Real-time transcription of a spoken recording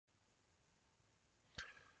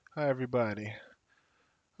Hi everybody.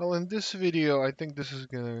 Well, in this video, I think this is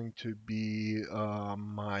going to be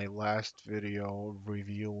my last video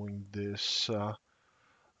reviewing this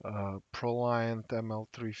ProLiant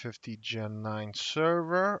ML350 Gen 9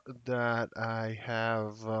 server that I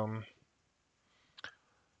have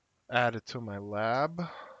added to my lab.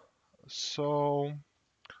 So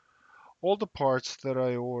all the parts that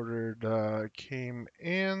I ordered came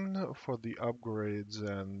in for the upgrades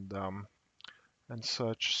and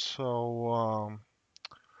such. Let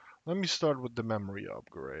me start with the memory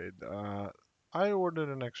upgrade. I ordered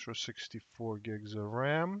an extra 64 gigs of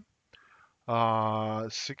RAM,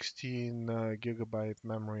 16 gigabyte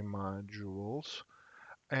memory modules,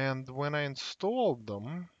 and when I installed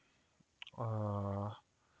them uh,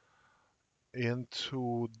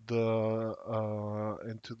 into the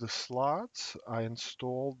slots, I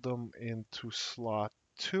installed them into slot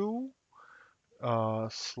 2,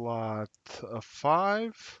 slot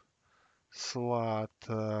 5, slot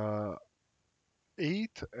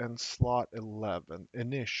 8, and slot 11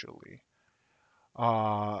 initially.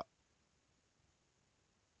 Uh,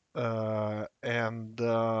 and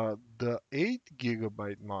the 8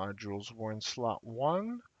 gigabyte modules were in slot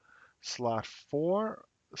 1, slot 4,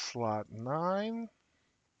 slot 9,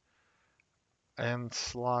 and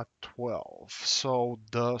slot 12. So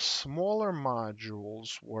the smaller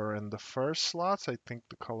modules were in the first slots. I think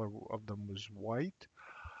the color of them was white.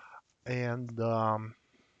 And the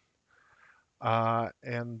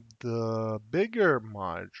bigger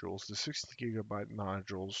modules, the 60 gigabyte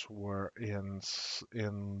modules, were in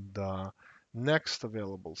the next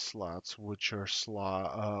available slots, which are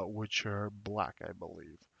black, I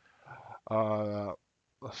believe. Uh,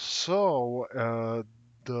 so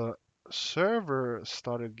the server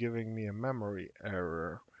started giving me a memory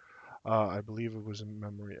error. I believe it was a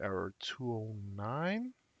memory error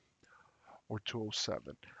 209 or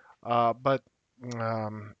 207. But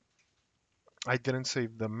um, I didn't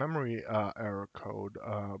save the memory error code,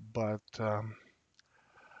 but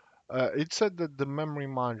it said that the memory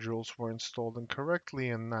modules were installed incorrectly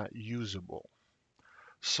and not usable.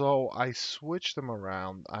 So I switched them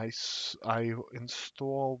around. I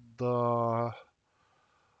installed the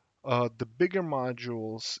bigger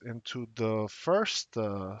modules into the first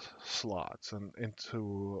slots and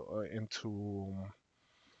into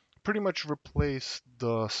pretty much replaced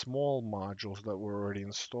the small modules that were already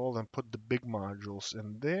installed and put the big modules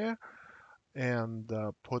in there and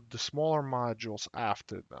put the smaller modules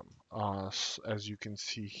after them. As you can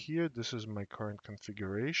see here, this is my current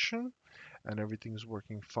configuration and everything's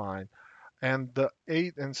working fine. And the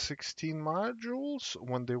 8 and 16 modules,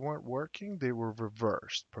 when they weren't working, they were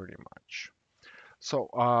reversed pretty much. So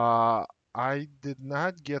I did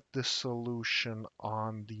not get this solution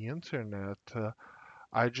on the internet.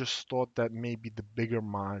 I just thought that maybe the bigger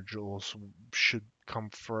modules should come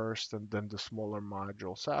first and then the smaller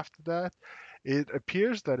modules after that. It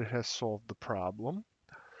appears that it has solved the problem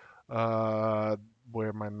uh,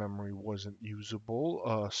 where my memory wasn't usable.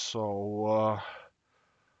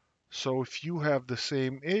 So if you have the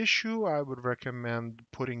same issue, I would recommend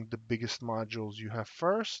putting the biggest modules you have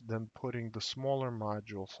first, then putting the smaller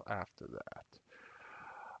modules after that.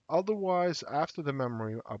 Otherwise, after the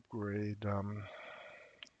memory upgrade,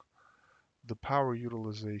 the power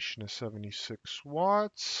utilization is 76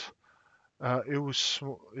 watts. It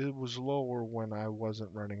was lower when I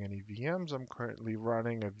wasn't running any VMs. I'm currently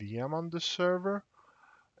running a VM on the server.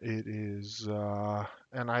 It is,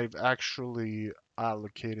 and I've actually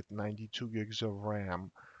allocated 92 gigs of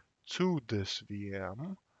RAM to this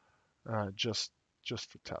VM, just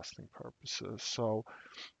for testing purposes. So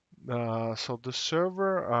the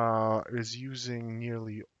server is using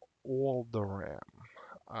nearly all the RAM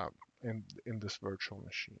uh, in this virtual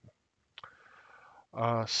machine.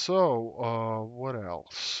 What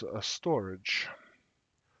else? Storage.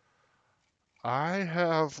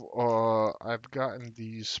 I've gotten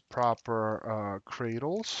these proper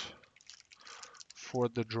cradles for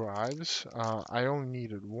the drives. I only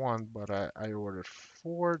needed one, but I ordered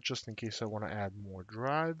four just in case I want to add more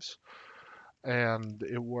drives. And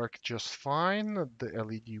it worked just fine. The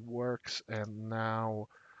LED works, and now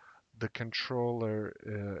the controller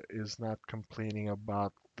is not complaining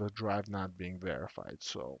about the drive not being verified.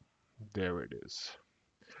 So there it is.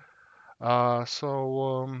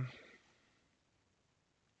 So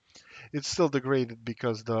it's still degraded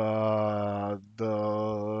because the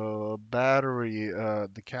battery,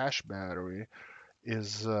 the cache battery,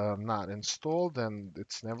 is not installed, and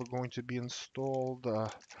it's never going to be installed.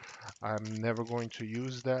 I'm never going to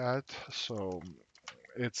use that, so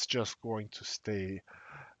it's just going to stay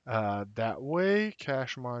that way.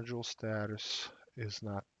 Cache module status is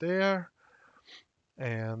not there.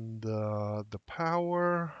 And the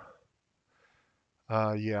power,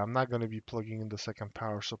 yeah, I'm not going to be plugging in the second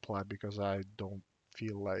power supply because I don't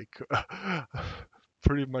feel like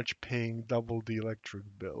pretty much paying double the electric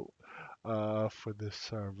bill for this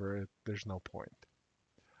server. There's no point.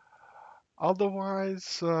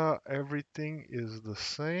 Otherwise, everything is the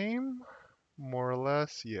same, more or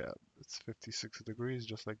less. Yeah, it's 56 degrees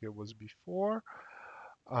just like it was before.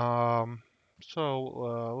 Um,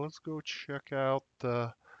 let's go check out uh,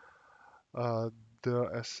 the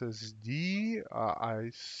SSD.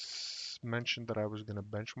 Mentioned that I was going to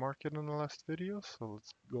benchmark it in the last video, so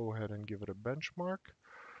let's go ahead and give it a benchmark.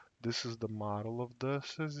 This is the model of the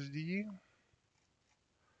SSD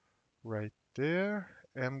right there.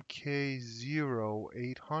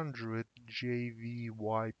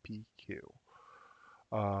 MK0800JVYPQ.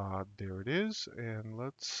 There it is, and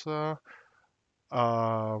let's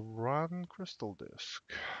run Crystal Disk.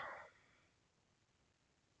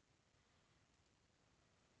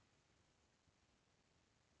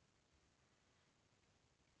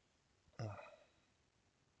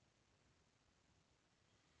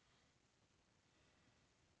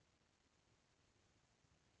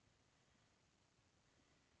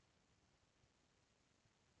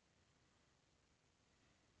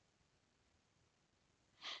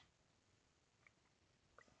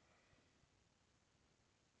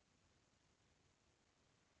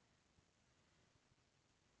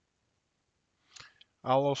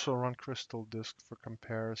 I'll also run Crystal Disk for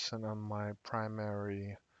comparison on my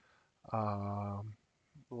primary um,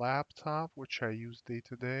 laptop, which I use day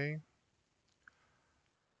to day.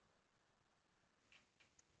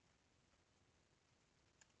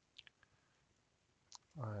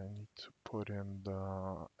 I need to put in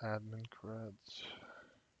the admin creds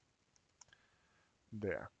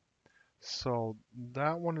there. So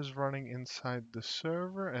that one is running inside the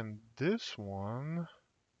server, and this one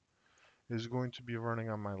is going to be running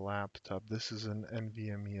on my laptop. This is an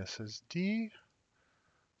NVMe SSD.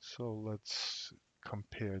 So let's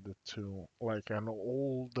compare the two. Like an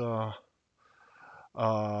old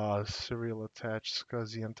serial attached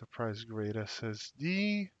SCSI enterprise grade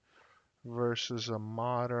SSD versus a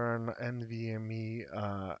modern NVMe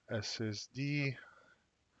SSD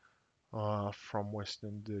from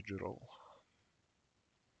Western Digital.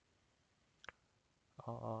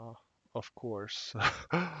 Uh, of course,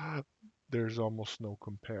 there's almost no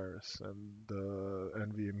comparison. The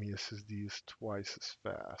NVMe SSD is twice as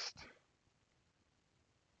fast.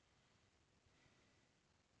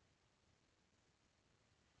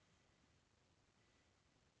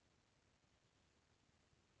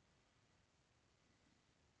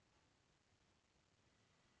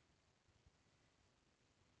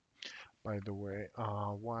 By the way,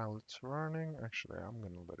 while it's running, actually, I'm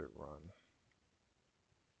gonna let it run.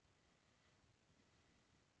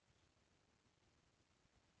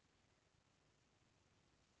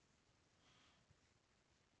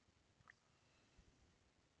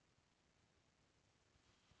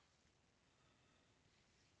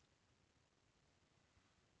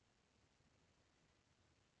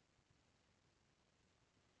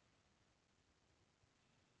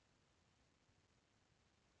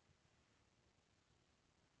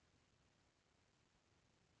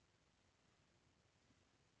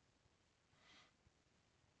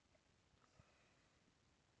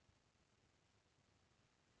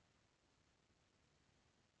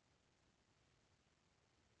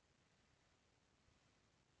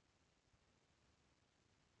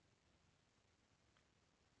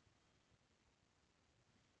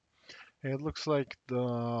 It looks like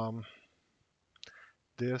the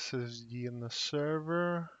SSD in the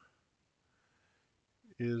server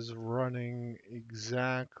is running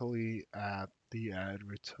exactly at the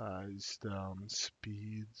advertised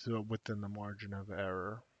speeds within the margin of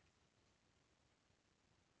error.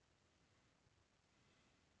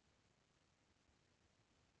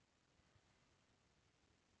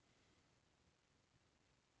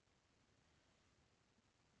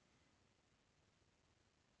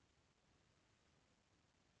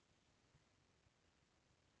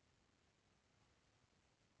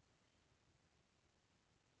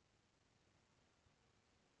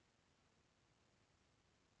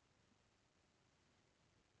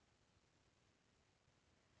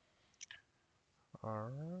 All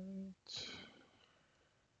right,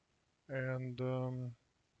 and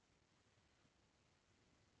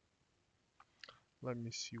let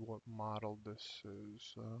me see what model this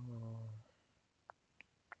is.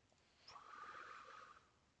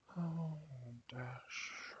 Oh,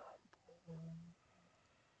 dash.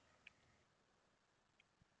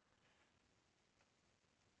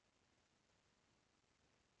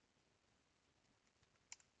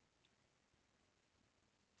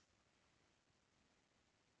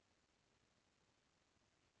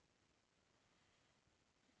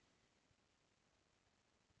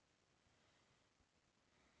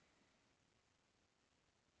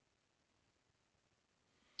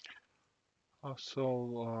 On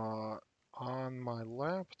my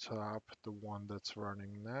laptop, the one that's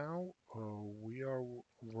running now, we are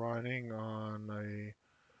running on a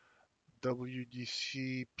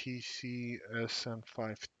WDC PC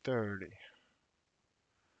SN530.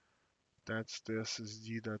 That's the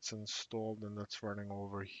SSD that's installed and that's running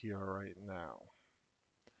over here right now.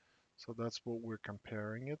 So that's what we're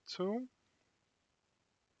comparing it to.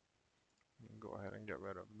 Go ahead and get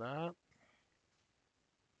rid of that.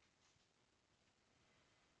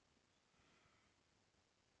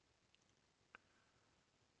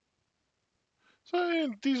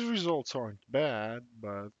 So these results aren't bad,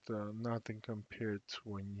 but nothing compared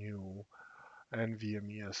to a new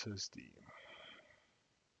NVMe SSD.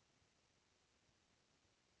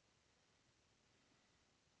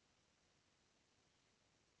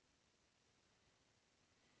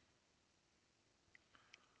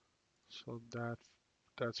 So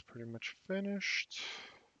that's pretty much finished.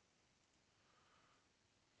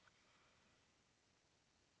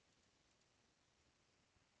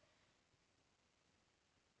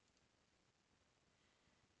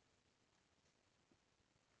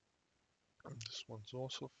 This one's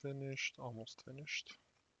also finished, almost finished.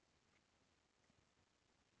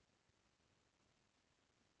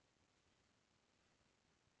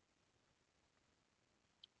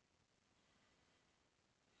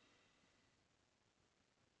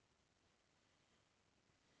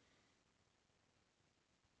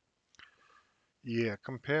 Yeah,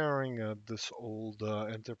 comparing this old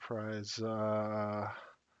Enterprise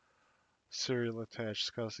serial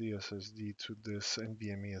attached SCSI SSD to this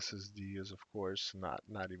NVMe SSD is of course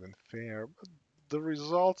not even fair, but the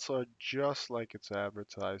results are just like it's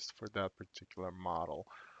advertised for that particular model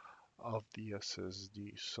of the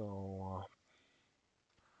SSD. So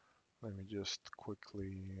let me just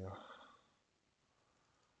quickly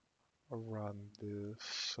run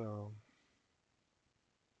this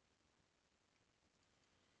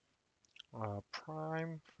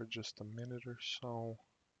Prime for just a minute or so.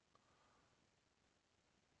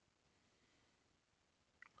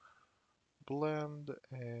 Blend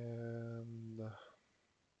and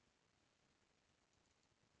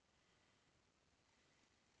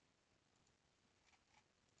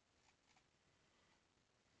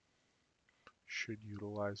should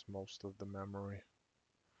utilize most of the memory.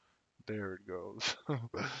 There it goes.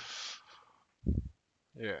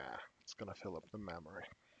 Yeah, it's gonna fill up the memory.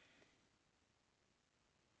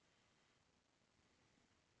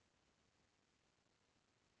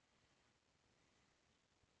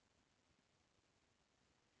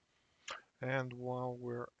 And while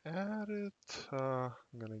we're at it, I'm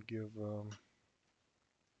gonna give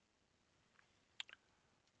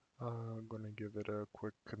it a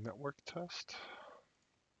quick network test.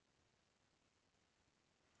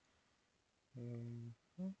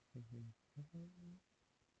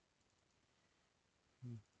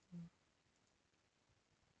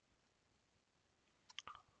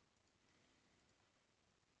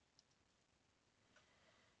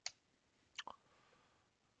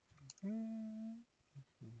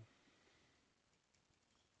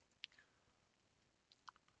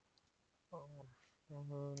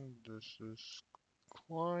 This is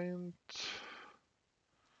client,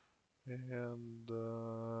 and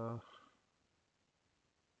so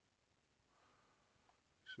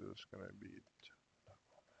it's gonna be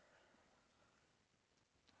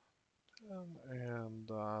 10, and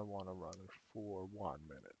I want to run it for 1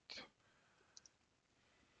 minute,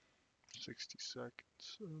 60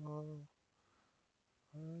 seconds.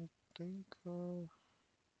 I think.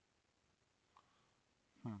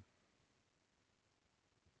 Hmm.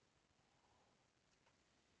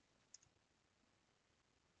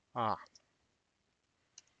 Ah,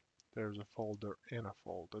 there's a folder in a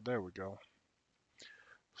folder. There we go.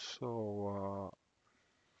 So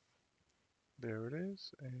there it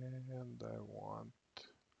is, and I want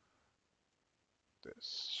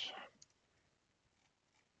this.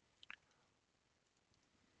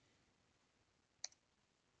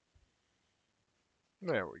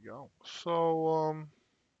 There we go. So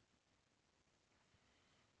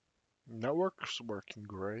network's working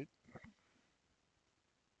great.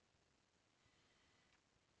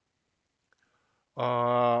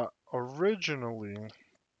 Uh, originally,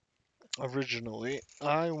 originally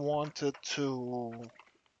I wanted to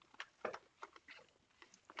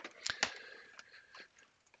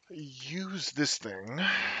use this thing,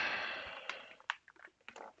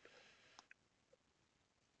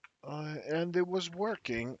 and it was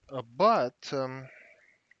working, but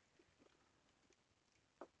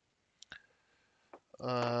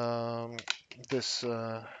um, this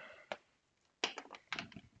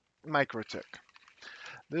MikroTik.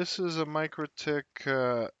 This is a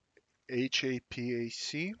MikroTik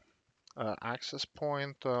HAPAC access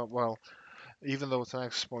point. Well, even though it's an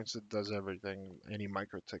access point, it does everything any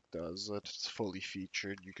MikroTik does. It's fully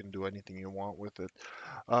featured. You can do anything you want with it.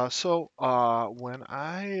 When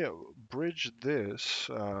I bridge this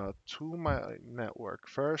to my network,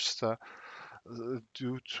 first,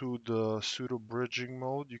 due to the pseudo bridging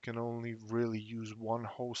mode, you can only really use one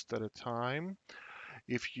host at a time.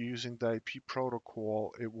 If you're using the IP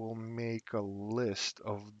protocol, it will make a list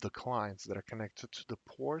of the clients that are connected to the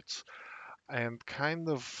ports, and kind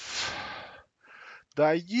of the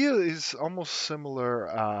idea is almost similar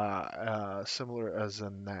as a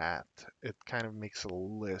NAT. It kind of makes a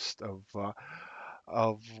list of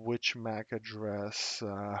which MAC address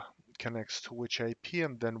connects to which IP,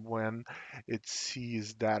 and then when it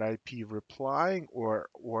sees that IP replying, or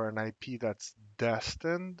an IP that's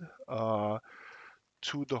destined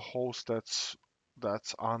to the host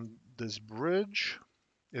that's on this bridge,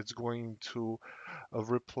 it's going to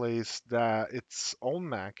replace that its own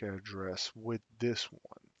MAC address with this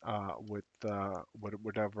one, with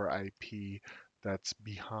whatever IP that's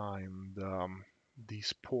behind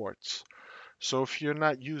these ports. So if you're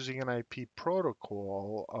not using an IP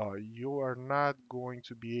protocol, you are not going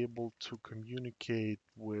to be able to communicate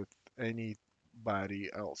with anybody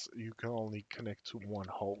else. You can only connect to one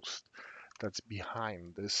host that's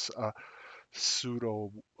behind this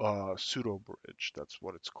pseudo pseudo bridge. That's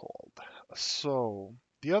what it's called. So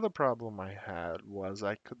the other problem I had was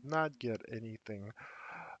I could not get anything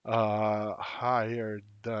higher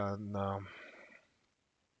than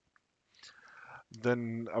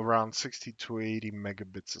around 60 to 80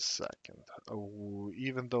 megabits a second.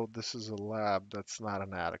 Even though this is a lab, that's not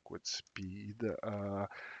an adequate speed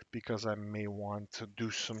because I may want to do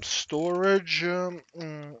some storage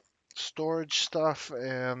stuff,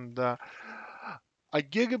 and a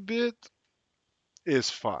gigabit is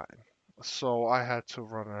fine. So I had to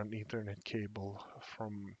run an Ethernet cable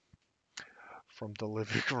from the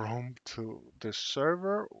living room to this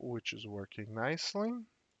server, which is working nicely.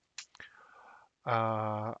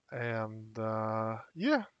 Yeah,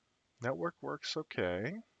 network works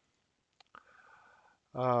okay.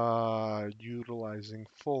 Utilizing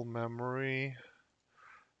full memory,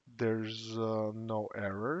 there's no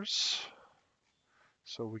errors.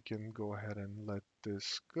 So we can go ahead and let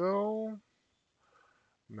this go.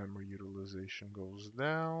 Memory utilization goes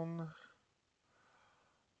down.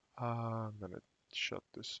 I'm gonna shut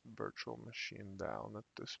this virtual machine down at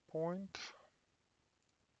this point.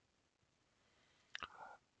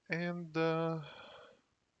 And oh,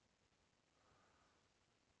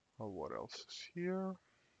 what else is here?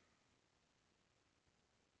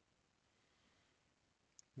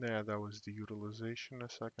 Yeah, that was the utilization a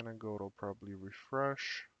second ago. It'll probably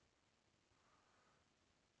refresh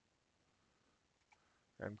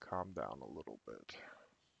and calm down a little bit.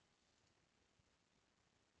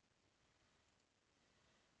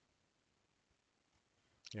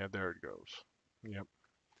 Yeah, there it goes. Yep.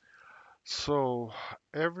 So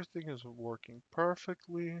everything is working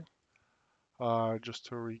perfectly. Just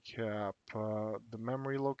to recap, the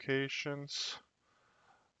memory locations,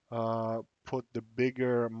 put the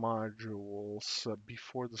bigger modules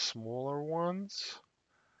before the smaller ones,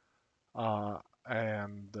 uh,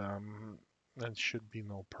 and that should be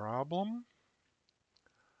no problem.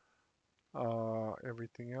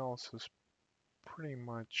 Everything else is pretty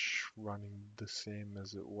much running the same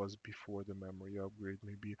as it was before the memory upgrade,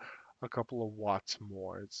 maybe a couple of watts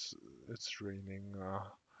more. It's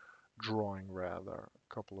drawing rather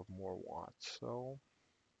a couple of more watts.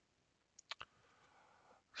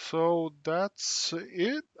 So that's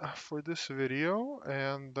it for this video,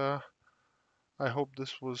 and I hope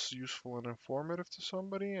this was useful and informative to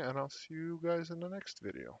somebody, and I'll see you guys in the next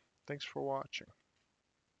video. Thanks for watching.